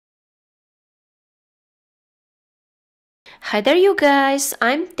Hi there you guys,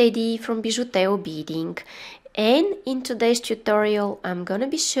 I'm Teddy from BijuTeo Beading, and in today's tutorial I'm gonna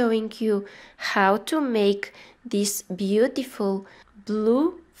be showing you how to make these beautiful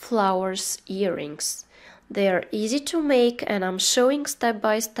blue flowers earrings. They are easy to make and I'm showing step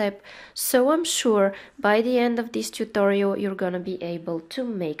by step, so I'm sure by the end of this tutorial you're gonna be able to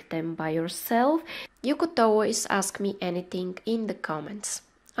make them by yourself. You could always ask me anything in the comments.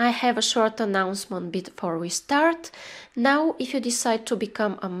 I have a short announcement before we start. Now, if you decide to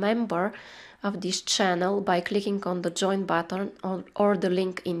become a member of this channel by clicking on the join button or the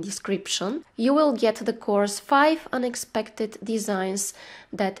link in description, you will get the course 5 unexpected designs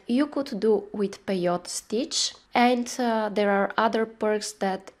that you could do with peyote stitch, and there are other perks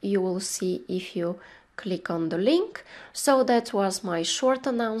that you will see if you click on the link. So that was my short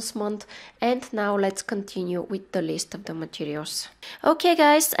announcement, and now let's continue with the list of the materials. Okay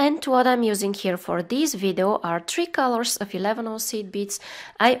guys, and what I'm using here for this video are 3 colors of 11/0 seed beads.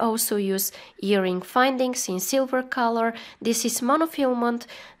 I also use earring findings in silver color. This is monofilament,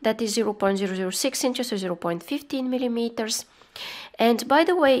 that is 0.006 inches or 0.15 millimeters. And by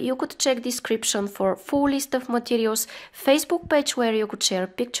the way, you could check description for full list of materials, Facebook page where you could share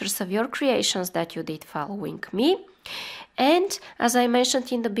pictures of your creations that you did following me. And as I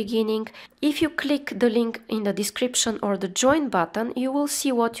mentioned in the beginning, if you click the link in the description or the join button, you will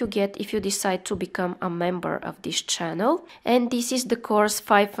see what you get if you decide to become a member of this channel. And this is the course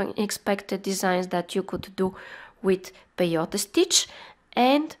 5 unexpected designs that you could do with peyote stitch,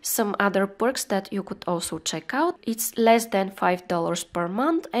 and some other perks that you could also check out. It's less than $5 per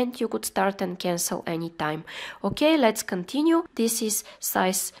month and you could start and cancel anytime. Okay, let's continue. This is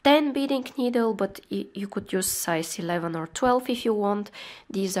size 10 beading needle, but you could use size 11 or 12 if you want.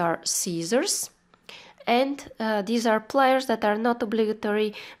 These are scissors, and these are pliers that are not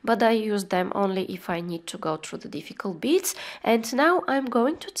obligatory, but I use them only if I need to go through the difficult beads. And now I'm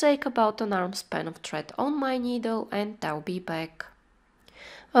going to take about an arm span of thread on my needle and I'll be back.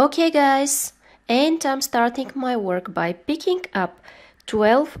 Okay guys, and I'm starting my work by picking up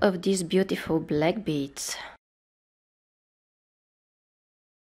 12 of these beautiful black beads.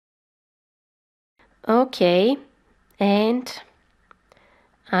 Okay, and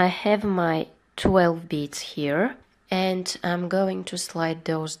I have my 12 beads here, and I'm going to slide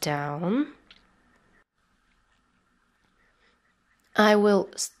those down. I will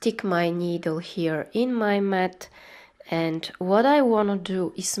stick my needle here in my mat. And what I want to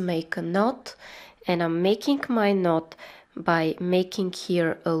do is make a knot, and I'm making my knot by making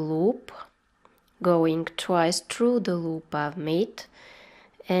here a loop, going twice through the loop I've made,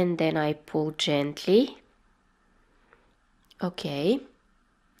 and then I pull gently. Okay,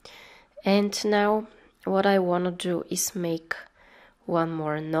 and now what I want to do is make one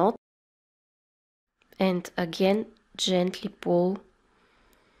more knot, and again gently pull,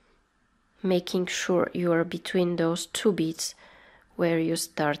 making sure you are between those 2 beads where you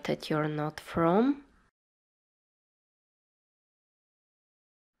started your knot from.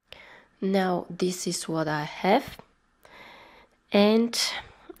 Now this is what I have, and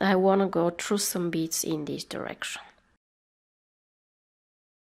I want to go through some beads in this direction.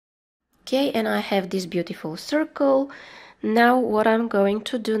 Okay, and I have this beautiful circle. Now what I'm going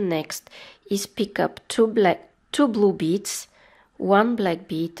to do next is pick up 2 blue beads, 1 black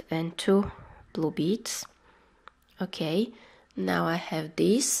bead and 2 blue beads. Okay, now I have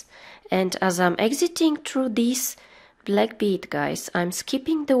this, and as I'm exiting through this black bead, guys, I'm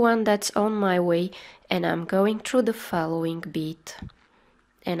skipping the one that's on my way and I'm going through the following bead,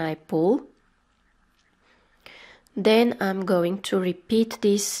 and I pull. Then I'm going to repeat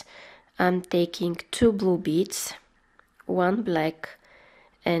this. I'm taking 2 blue beads, 1 black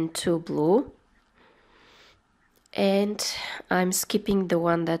and 2 blue, and I'm skipping the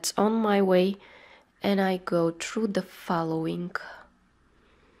one that's on my way and I go through the following.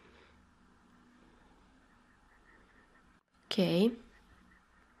 Okay,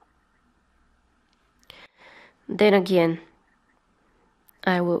 then again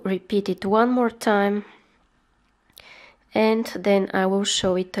I will repeat it one more time, and then I will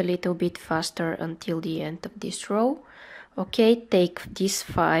show it a little bit faster until the end of this row. Okay, take these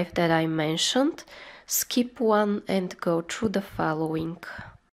 5 that I mentioned, skip one and go through the following.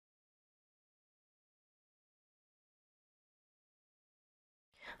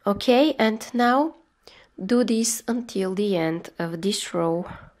 Okay, and now do this until the end of this row.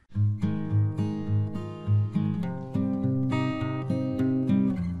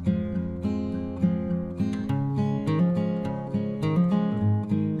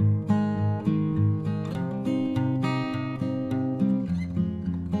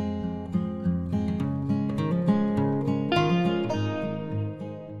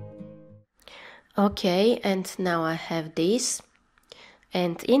 Okay, and now I have this.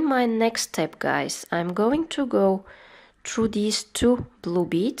 And in my next step, guys, I'm going to go through these two blue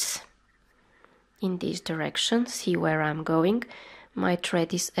beads in this direction. See where I'm going. My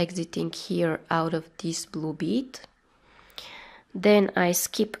thread is exiting here out of this blue bead. Then I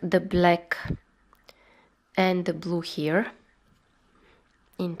skip the black and the blue here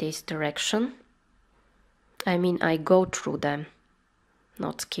in this direction. I mean, I go through them,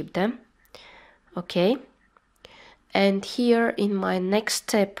 not skip them. Okay. And here in my next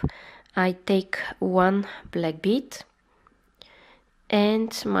step, I take one black bead,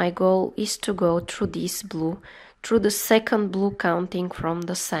 and my goal is to go through this blue, through the second blue, counting from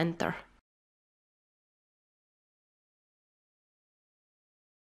the center.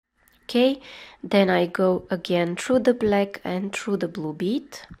 Okay, then I go again through the black and through the blue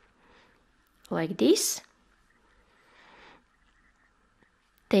bead, like this.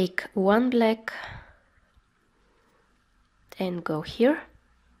 Take one black and go here.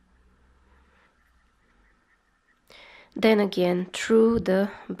 Then again through the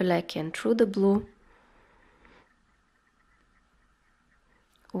black and through the blue.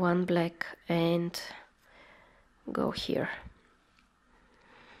 One black and go here.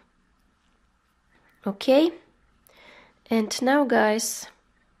 Okay, and now guys,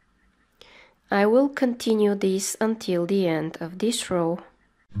 I will continue this until the end of this row.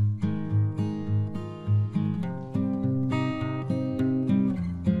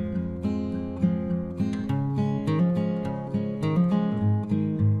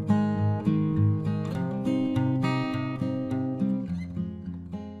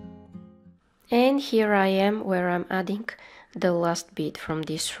 And here I am where I'm adding the last bead from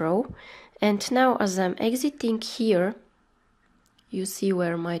this row. And now as I'm exiting here, you see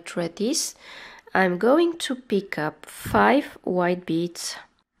where my thread is, I'm going to pick up 5 white beads.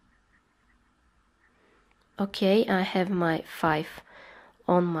 Okay, I have my 5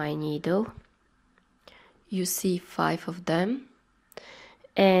 on my needle. You see 5 of them.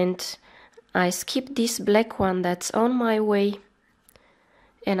 And I skip this black one that's on my way,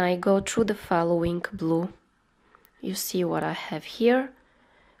 and I go through the following blue. You see what I have here.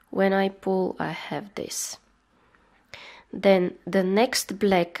 When I pull, I have this. Then the next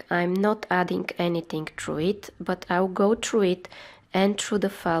black, I'm not adding anything through it, but I'll go through it and through the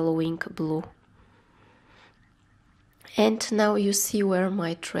following blue. And now you see where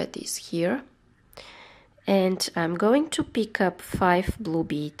my thread is here. And I'm going to pick up 5 blue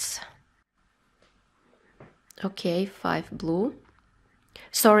beads. Okay, 5 blue.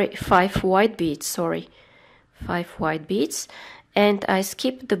 Sorry, 5 white beads, sorry. 5 white beads. And I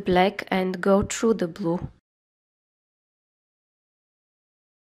skip the black and go through the blue.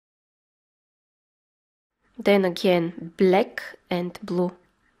 Then again, black and blue.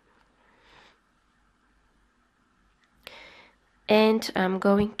 And I'm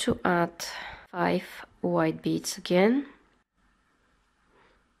going to add 5 white beads again.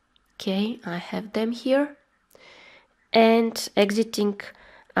 Okay, I have them here. And exiting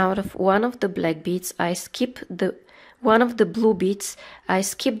out of one of the black beads, I skip the one of the blue beads, I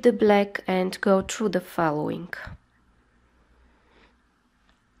skip the black and go through the following.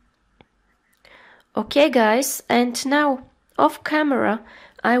 Okay guys, and now off camera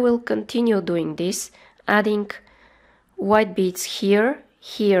I will continue doing this, adding white beads here,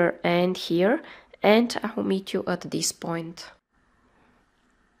 here and here, and I'll meet you at this point.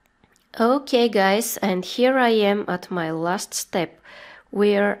 Okay guys, and here I am at my last step,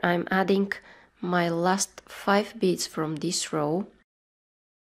 where I'm adding my last 5 beads from this row.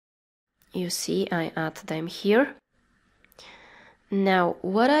 You see, I add them here. Now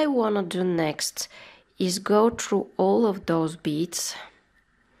what I want to do next is go through all of those beads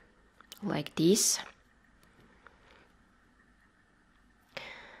like this.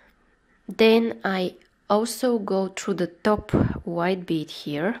 Then I also go through the top white bead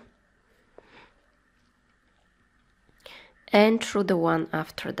here and through the one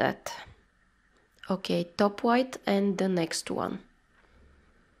after that. Okay, top white and the next one.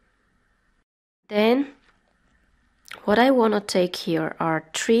 Then what I want to take here are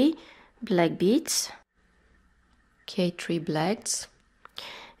 3 black beads. Okay, 3 blacks.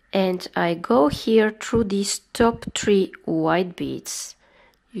 And I go here through these top 3 white beads.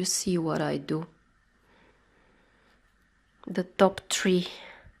 You see what I do. The top 3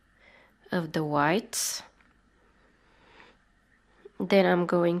 of the whites. Then I'm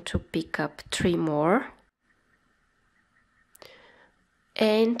going to pick up 3 more.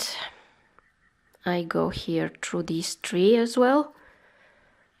 And I go here through these 3 as well.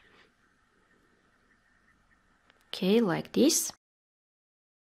 Okay, like this.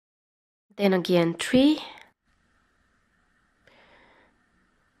 then again 3,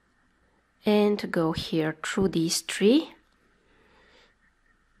 and go here through these 3.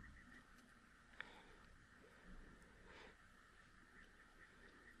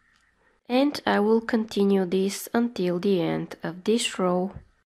 And I will continue this until the end of this row.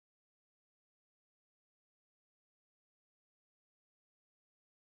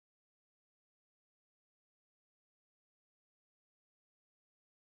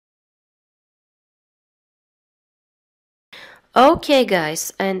 Okay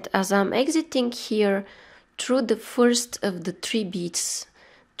guys, and as I'm exiting here through the first of the 3 beads,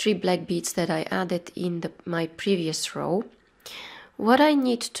 3 black beads that I added in my previous row, what I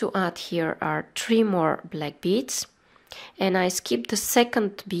need to add here are 3 more black beads, and I skip the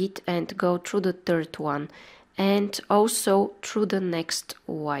second bead and go through the third one, and also through the next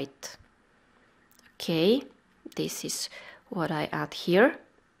white. Okay, this is what I add here.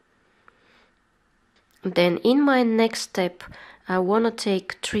 Then in my next step I want to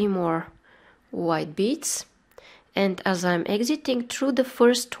take 3 more white beads, and as I'm exiting through the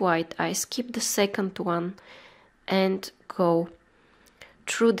first white I skip the second one and go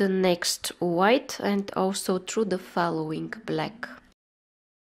through the next white and also through the following black.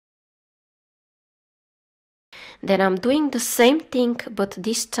 Then I'm doing the same thing but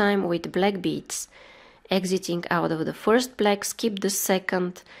this time with black beads, exiting out of the first black, skip the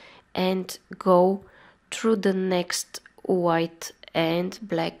second and go through the next white and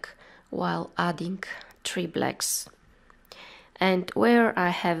black while adding 3 blacks. And where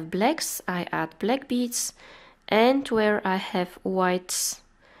I have blacks I add black beads, and where I have whites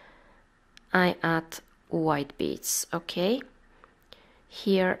I add white beads. Okay,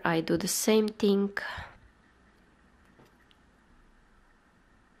 here I do the same thing,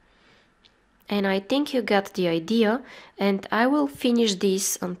 and I think you got the idea, and I will finish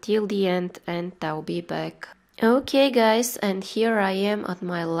this until the end and I'll be back. Okay guys, and here I am at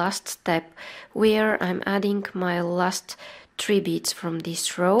my last step where I'm adding my last 3 beads from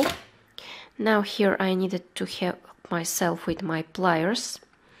this row. Now here I needed to help myself with my pliers.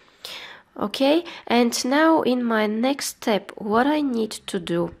 Okay, and now in my next step what I need to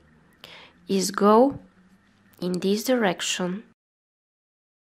do is go in this direction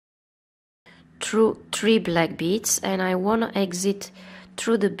through 3 black beads, and I want to exit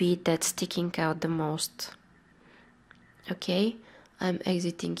through the bead that's sticking out the most. Okay, I'm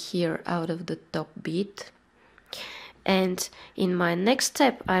exiting here out of the top bead, and in my next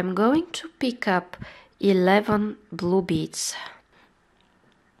step I'm going to pick up 11 blue beads.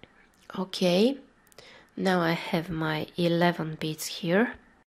 Okay, now I have my 11 beads here.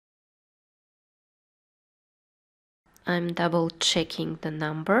 I'm double checking the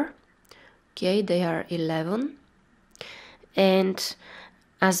number. Okay, they are 11, and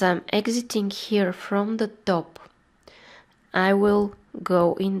as I'm exiting here from the top I will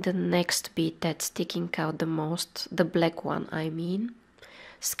go in the next bead that's sticking out the most, the black one I mean,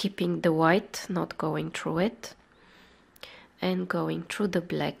 skipping the white, not going through it, and going through the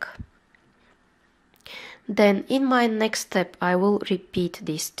black. Then in my next step I will repeat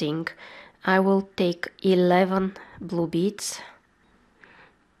this thing. I will take 11 blue beads.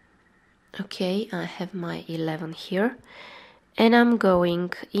 Okay, I have my 11 here, and I'm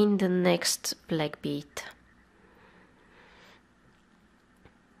going in the next black bead.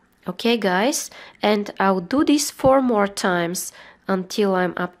 Okay guys, and I'll do this 4 more times until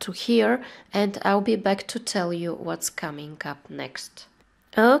I'm up to here, and I'll be back to tell you what's coming up next.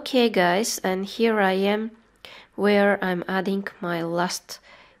 Okay guys, and here I am where I'm adding my last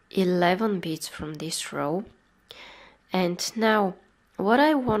 11 beads from this row, and now what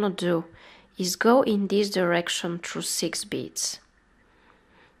I want to do is go in this direction through 6 beads.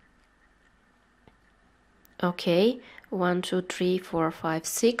 Okay, 1, 2, 3, 4, 5,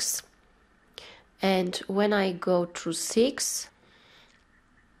 6, and when I go through 6,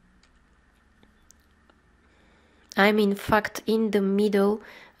 I'm in fact in the middle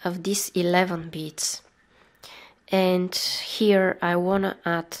of these 11 beads, and here I want to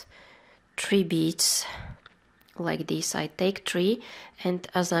add 3 beads like this. I take 3, and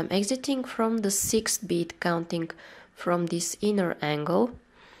as I'm exiting from the 6th bead, counting from this inner angle,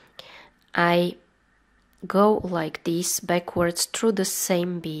 I go like this backwards through the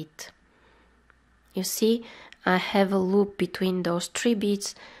same bead. You see, I have a loop between those 3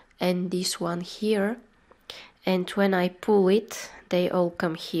 beads and this one here, and when I pull it they all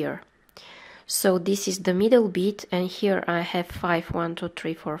come here. So this is the middle bead, and here I have 5, 1, 2,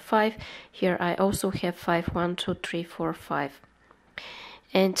 3, 4, 5. Here I also have 5, 1, 2, 3, 4, 5.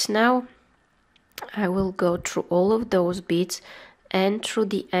 And now I will go through all of those beads and through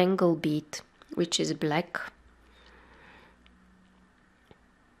the angle bead, which is black.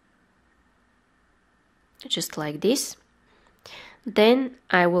 Just like this. Then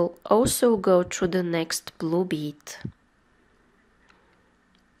I will also go through the next blue bead.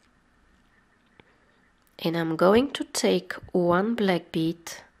 And I'm going to take one black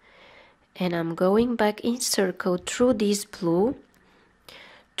bead and I'm going back in circle through this blue,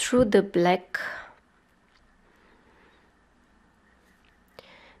 through the black,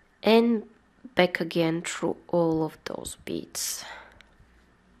 and back again through all of those beads.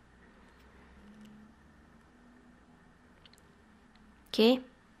 Okay,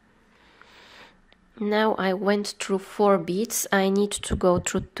 now I went through 4 beads. I need to go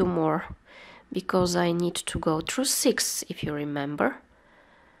through 2 more because I need to go through 6, if you remember.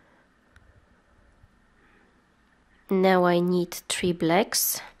 Now I need 3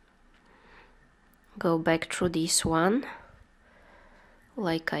 blacks. Go back through this one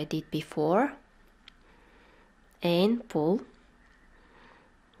like I did before and pull.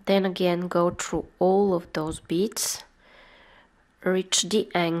 Then again go through all of those beads, reach the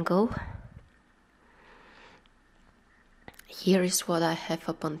angle. Here is what I have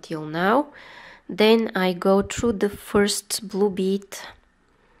up until now. Then I go through the first blue bead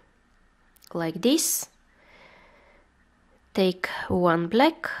like this, take 1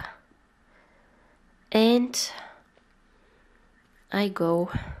 black and I go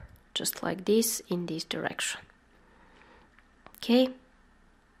just like this in this direction. Okay,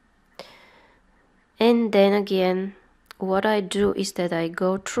 and then again what I do is that I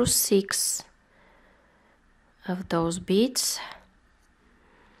go through 6 of those beads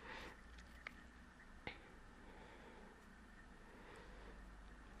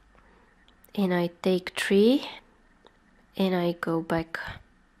and I take 3 and I go back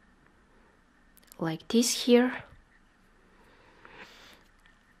like this here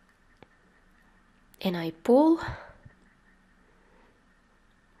and I pull,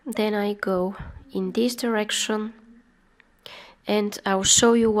 then I go in this direction, and I'll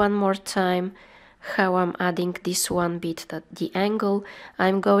show you one more time how I'm adding this one bead at the angle.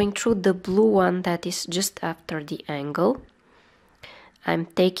 I'm going through the blue one that is just after the angle. I'm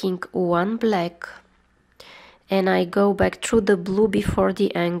taking 1 black and I go back through the blue before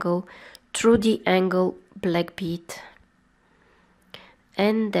the angle, through the angle black bead,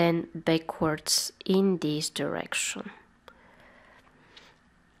 and then backwards in this direction.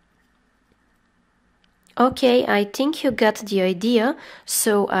 Okay, I think you got the idea,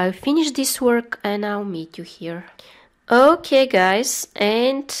 so I'll finish this work and I'll meet you here. Okay guys,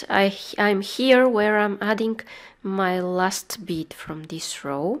 and I'm here where I'm adding my last bead from this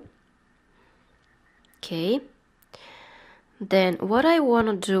row. Okay, then what I want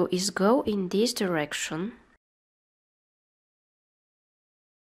to do is go in this direction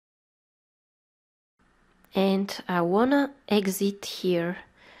and I want to exit here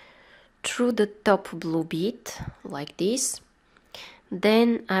through the top blue bead like this.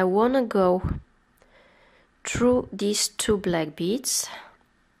 Then I want to go through these 2 black beads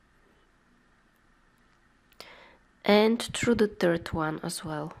and through the 3rd one as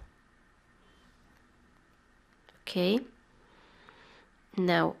well. Okay,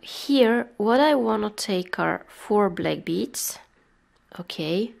 now here what I want to take are 4 black beads.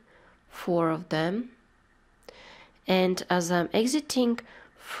 Okay, 4 of them, and as I'm exiting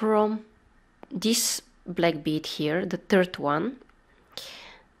from this black bead here, the 3rd one,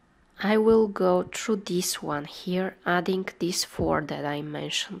 I will go through this one here, adding these 4 that I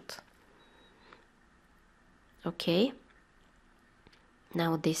mentioned. Okay,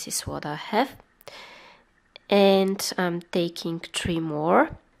 now this is what I have, and I'm taking 3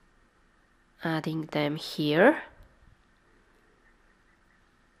 more, adding them here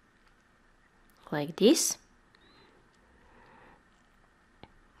like this.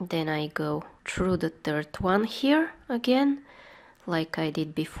 Then I go through the 3rd one here again, like I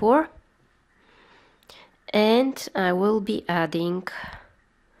did before, and I will be adding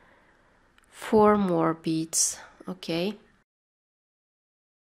 4 more beads. Okay,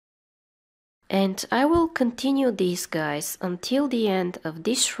 and I will continue this, guys, until the end of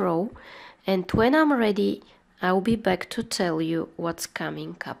this row, and when I'm ready I'll be back to tell you what's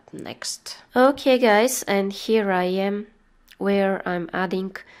coming up next. Okay guys, and here I am where I'm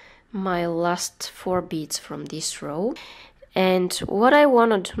adding my last 4 beads from this row, and what I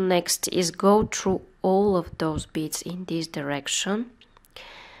want to do next is go through all of those beads in this direction.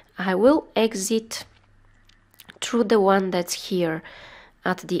 I will exit through the one that's here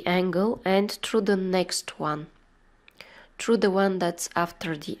at the angle and through the next one, through the one that's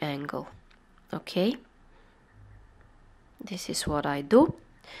after the angle. Okay, This is what I do.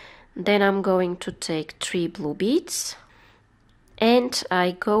 Then I'm going to take 3 blue beads and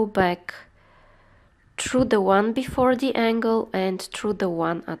I go back through the one before the angle and through the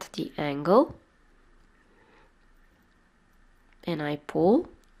one at the angle, and I pull,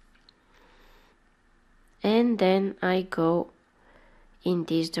 and then I go in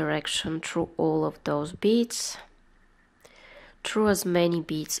this direction through all of those beads, through as many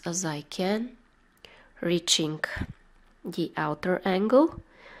beads as I can, reaching the outer angle.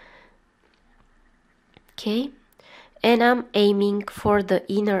 Okay, and I'm aiming for the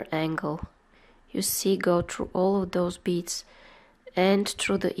inner angle. You see, go through all of those beads and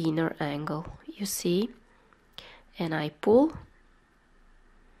through the inner angle, you see, and I pull,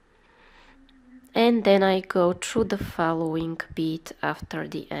 and then I go through the following bead after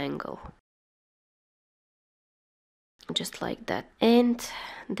the angle, just like that. And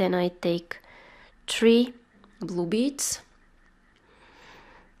then I take 3 blue beads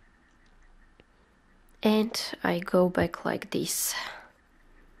and I go back like this.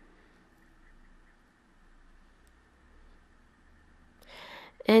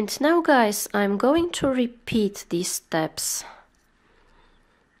 And now guys, I'm going to repeat these steps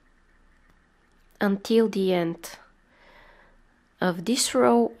until the end of this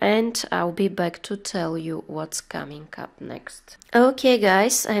row, and I'll be back to tell you what's coming up next. Okay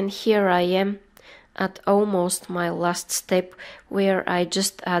guys, and here I am at almost my last step, where I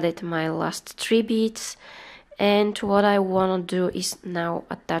just added my last 3 beads, and what I want to do is now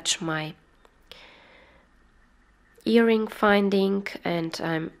attach my earring finding, and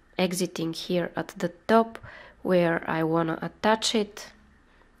I'm exiting here at the top where I want to attach it,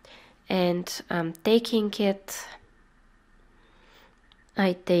 and I'm taking it.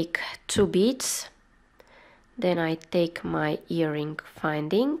 I take 2 beads, then I take my earring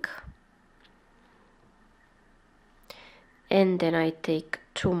finding, and then I take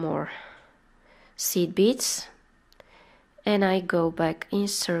 2 more seed beads, and I go back in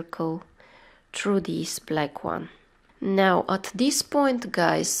circle through this black one. Now at this point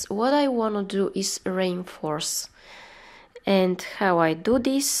guys, what I want to do is reinforce, and how I do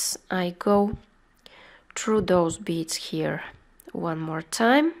this, I go through those beads here one more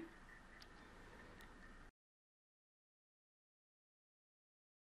time,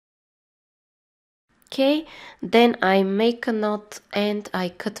 okay, then I make a knot and I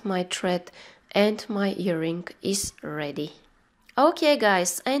cut my thread, and my earring is ready. Okay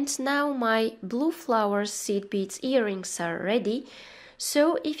guys, and now my blue flowers seed beads earrings are ready.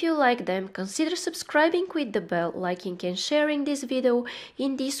 So if you like them, consider subscribing with the bell, liking and sharing this video.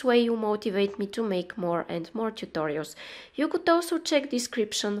 In this way you motivate me to make more and more tutorials. You could also check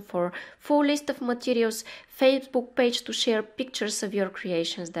description for full list of materials, Facebook page to share pictures of your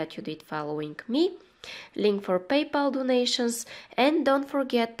creations that you did following me, link for PayPal donations, and don't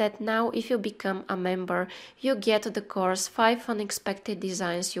forget that now if you become a member you get the course 5 unexpected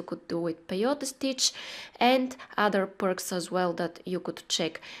designs you could do with peyote stitch, and other perks as well that you could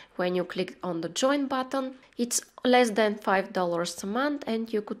check when you click on the join button. It's less than $5 a month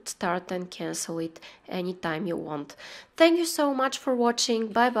and you could start and cancel it anytime you want. Thank you so much for watching.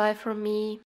 Bye bye from me.